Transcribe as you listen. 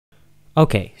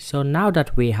Okay, so now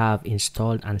that we have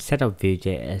installed and set up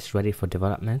Vue.js ready for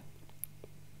development,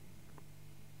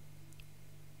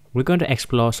 we're going to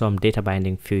explore some data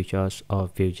binding features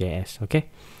of Vue.js, okay?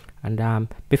 And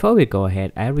before we go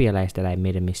ahead, I realized that I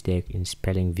made a mistake in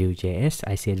spelling Vue.js.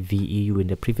 I said VEU in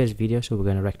the previous video, so we're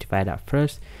going to rectify that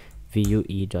first.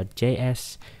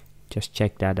 Vue.js, just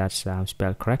check that that's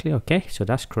spelled correctly. Okay, so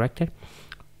that's corrected.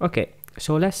 Okay,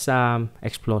 so let's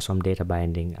explore some data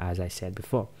binding, as I said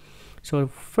before. So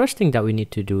first thing that we need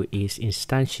to do is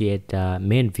instantiate the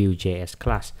main Vue.js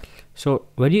class. So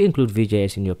when you include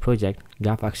Vue.js in your project, you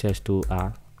have access to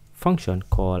a function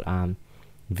called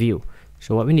Vue.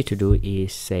 So what we need to do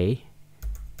is say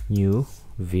new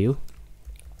Vue.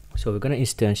 So we're going to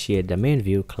instantiate the main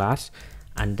Vue class,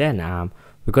 and then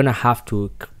we're going to have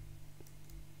to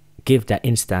give the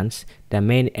instance the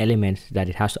main element that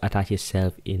it has to attach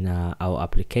itself in our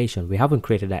application. We haven't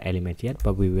created that element yet,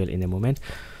 but we will in a moment.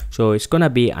 So it's gonna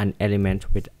be an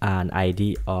element with an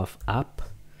ID of app,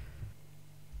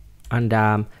 and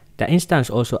the instance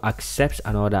also accepts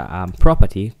another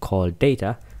property called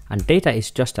data, and data is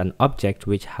just an object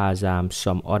which has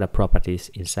some other properties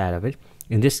inside of it.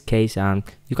 In this case,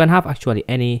 you can have actually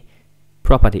any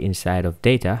property inside of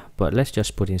data, but let's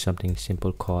just put in something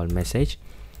simple called message,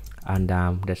 and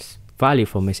the value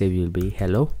for message will be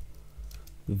hello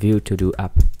Vue to do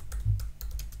app.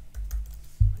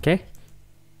 Okay,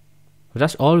 so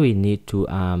that's all we need to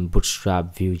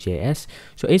bootstrap Vue.js.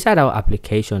 So inside our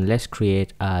application, let's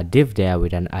create a div there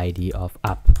with an ID of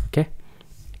app. Okay,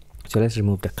 so let's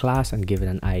remove the class and give it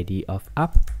an ID of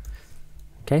app.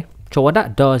 Okay, so what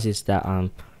that does is that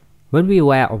when we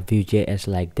wire up Vue.js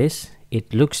like this,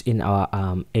 it looks in our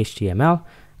HTML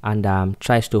and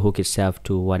tries to hook itself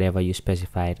to whatever you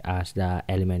specified as the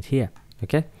element here.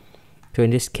 Okay, so in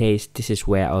this case, this is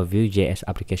where our Vue.js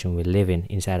application will live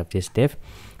inside of this div.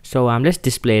 So let's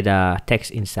display the text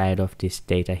inside of this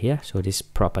data here. So this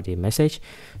property message.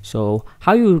 So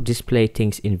how you display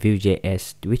things in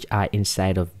Vue.js which are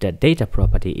inside of the data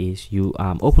property is you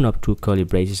open up two curly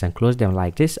braces and close them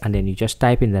like this, and then you just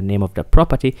type in the name of the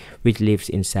property which lives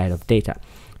inside of data.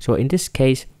 So in this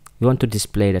case, we want to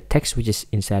display the text which is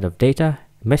inside of data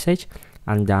message,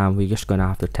 and we're just gonna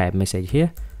have to type message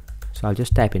here. So I'll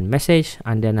just type in message,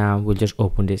 and then we'll just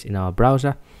open this in our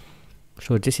browser.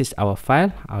 So this is our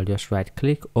file. I'll just right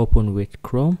click, open with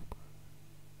Chrome,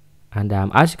 and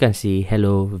as you can see,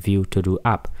 hello Vue to do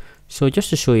app. So just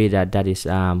to show you that that is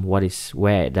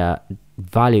where the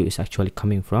value is actually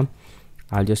coming from,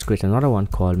 I'll just create another one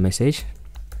called message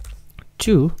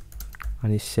 2,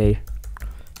 and it say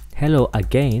hello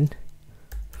again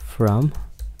from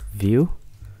Vue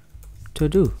to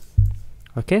do.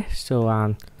 Okay, so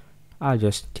I'll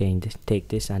just change this, take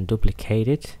this and duplicate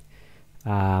it,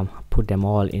 put them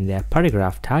all in their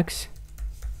paragraph tags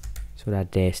so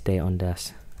that they stay on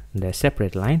their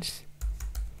separate lines.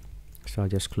 So I'll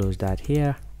just close that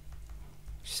here,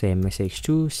 same message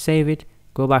 2, save it,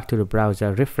 go back to the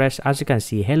browser, refresh. As you can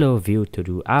see, hello Vue to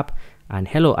do app and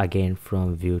hello again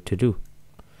from Vue to do.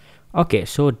 Okay,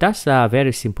 so that's a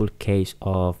very simple case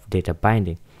of data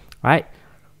binding, right?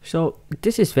 So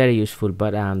this is very useful,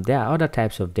 but there are other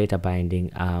types of data binding.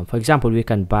 For example, we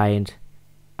can bind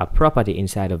a property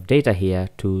inside of data here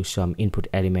to some input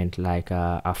element like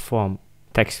a form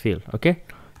text field. Okay,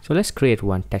 so let's create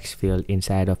one text field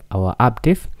inside of our app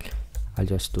div. I'll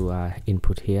just do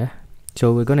input here.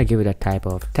 So we're going to give it a type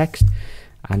of text,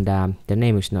 and the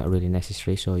name is not really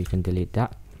necessary, so you can delete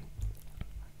that.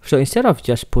 So instead of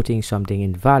just putting something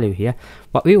in value here,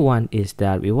 what we want is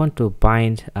that we want to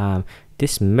bind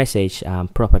this message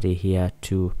property here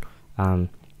to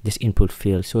this input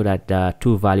field so that the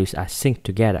two values are synced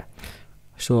together.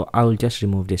 So I will just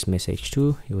remove this message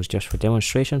too. It was just for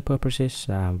demonstration purposes.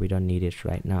 We don't need it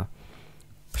right now.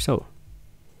 So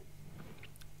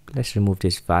let's remove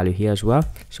this value here as well.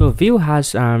 So Vue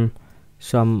has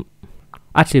some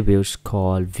attributes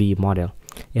called vModel.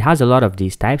 It has a lot of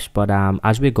these types, but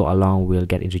as we go along, we'll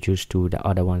get introduced to the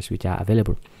other ones which are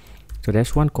available. So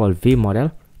there's one called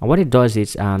vModel, and what it does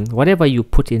is whatever you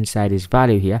put inside this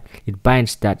value here, it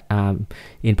binds that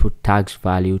input tags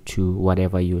value to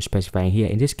whatever you specify here.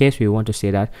 In this case, we want to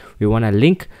say that we want to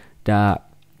link the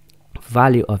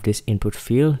value of this input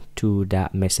field to the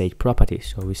message property.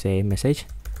 So we say message.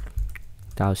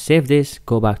 I'll save this,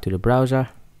 go back to the browser,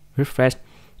 refresh.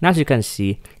 Now as you can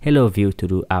see, hello Vue to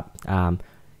do app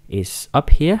is up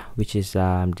here, which is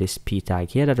this p tag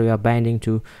here that we are binding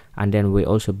to, and then we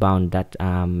also bound that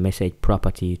message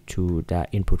property to the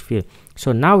input field.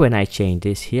 So now when I change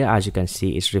this here, as you can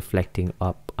see, it's reflecting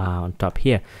up on top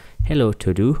here. Hello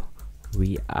to do,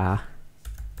 we are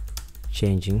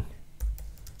changing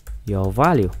your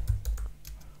value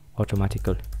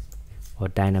automatically or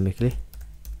dynamically.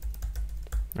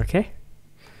 Okay,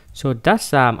 so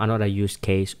that's another use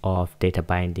case of data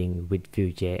binding with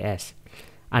Vue.js.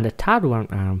 And the third one,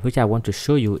 which I want to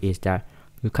show you, is that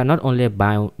you can not only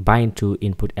bind to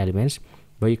input elements,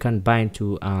 but you can bind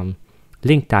to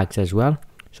link tags as well.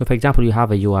 So for example, you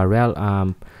have a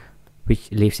URL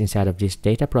which lives inside of this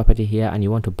data property here, and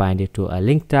you want to bind it to a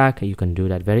link tag. You can do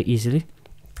that very easily.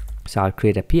 So I'll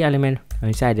create a p element, and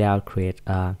inside there I'll create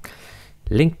a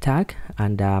link tag.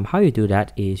 And how you do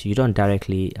that is you don't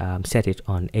directly set it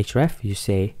on href. You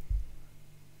say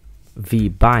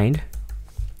vbind,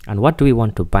 and what do we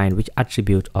want to bind? Which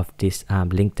attribute of this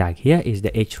link tag here is the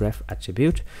href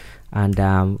attribute,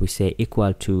 and we say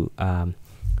equal to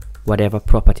whatever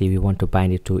property we want to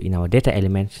bind it to in our data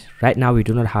element. Right now we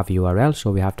do not have URL, so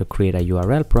we have to create a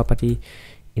URL property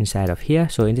inside of here.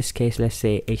 So in this case, let's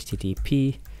say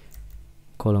http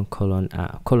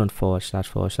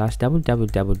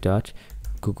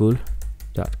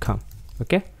 //www.google.com.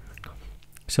 okay,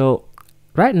 so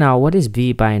right now what this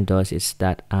vbind does is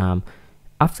that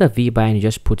after vbind, you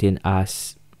just put in a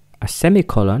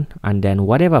semicolon, and then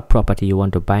whatever property you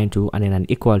want to bind to, and then an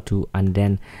equal to, and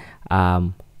then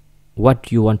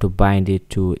what you want to bind it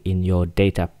to in your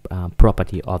data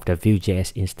property of the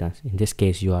Vue.js instance, in this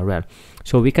case URL.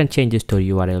 So we can change this to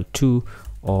URL2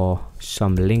 or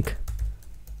some link.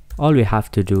 All we have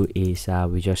to do is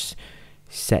we just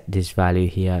set this value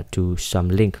here to some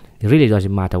link. It really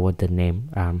doesn't matter what the name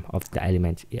of the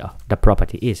element, the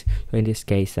property is. So in this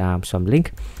case, some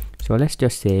link. So let's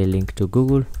just say link to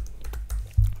Google.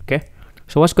 Okay,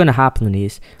 so what's going to happen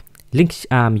is links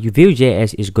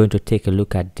Vue.js is going to take a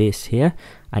look at this here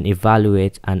and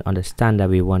evaluate and understand that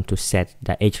we want to set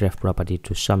the href property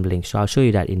to some link. So I'll show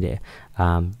you that in the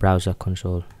browser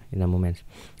console in a moment.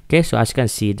 Okay, so as you can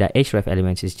see, the href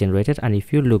element is generated, and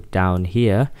if you look down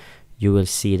here, you will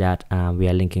see that we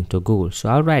are linking to Google. So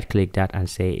I'll right click that and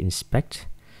say inspect.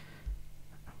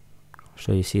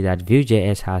 So you see that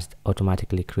Vue.js has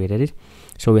automatically created it.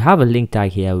 So we have a link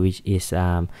tag here which is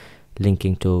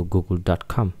linking to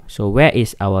google.com. So where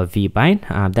is our vbind?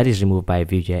 That is removed by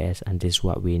Vue.js, and this is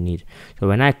what we need. So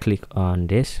when I click on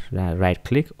this, right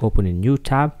click, open a new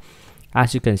tab,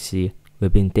 as you can see,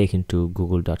 we've been taken to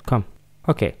google.com.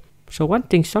 Okay, so one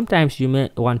thing, sometimes you may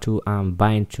want to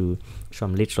bind to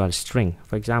some literal string.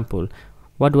 For example,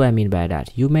 what do I mean by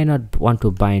that? You may not want to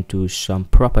bind to some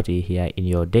property here in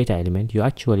your data element. You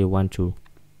actually want to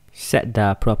set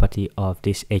the property of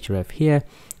this href here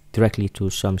directly to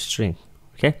some string.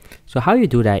 Okay, so how you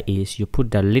do that is you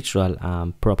put the literal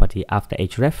property after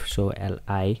href, so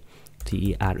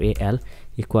literal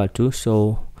equal to,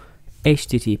 so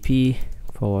http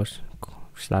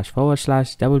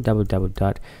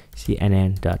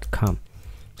 //www.cnn.com.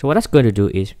 So what that's going to do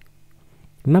is,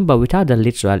 remember, without the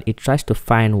literal, it tries to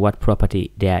find what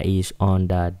property there is on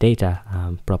the data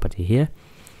property here.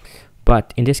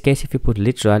 But in this case, if you put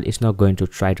literal, it's not going to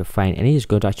try to find any. It's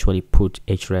going to actually put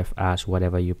href as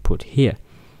whatever you put here.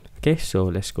 Okay, so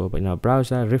let's go in our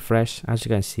browser, refresh. As you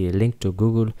can see, link to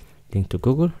Google.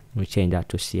 We change that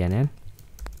to CNN.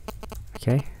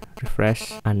 Okay,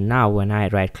 refresh, and now when I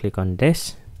right click on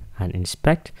this and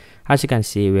inspect, as you can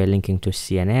see, we're linking to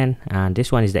CNN, and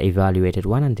this one is the evaluated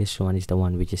one, and this one is the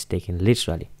one which is taken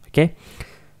literally. Okay,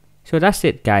 so that's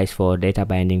it guys for data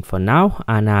binding for now,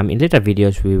 and in later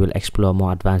videos we will explore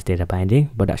more advanced data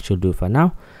binding, but that should do for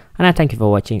now. And I thank you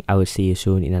for watching. I will see you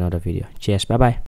soon in another video. Cheers, bye bye.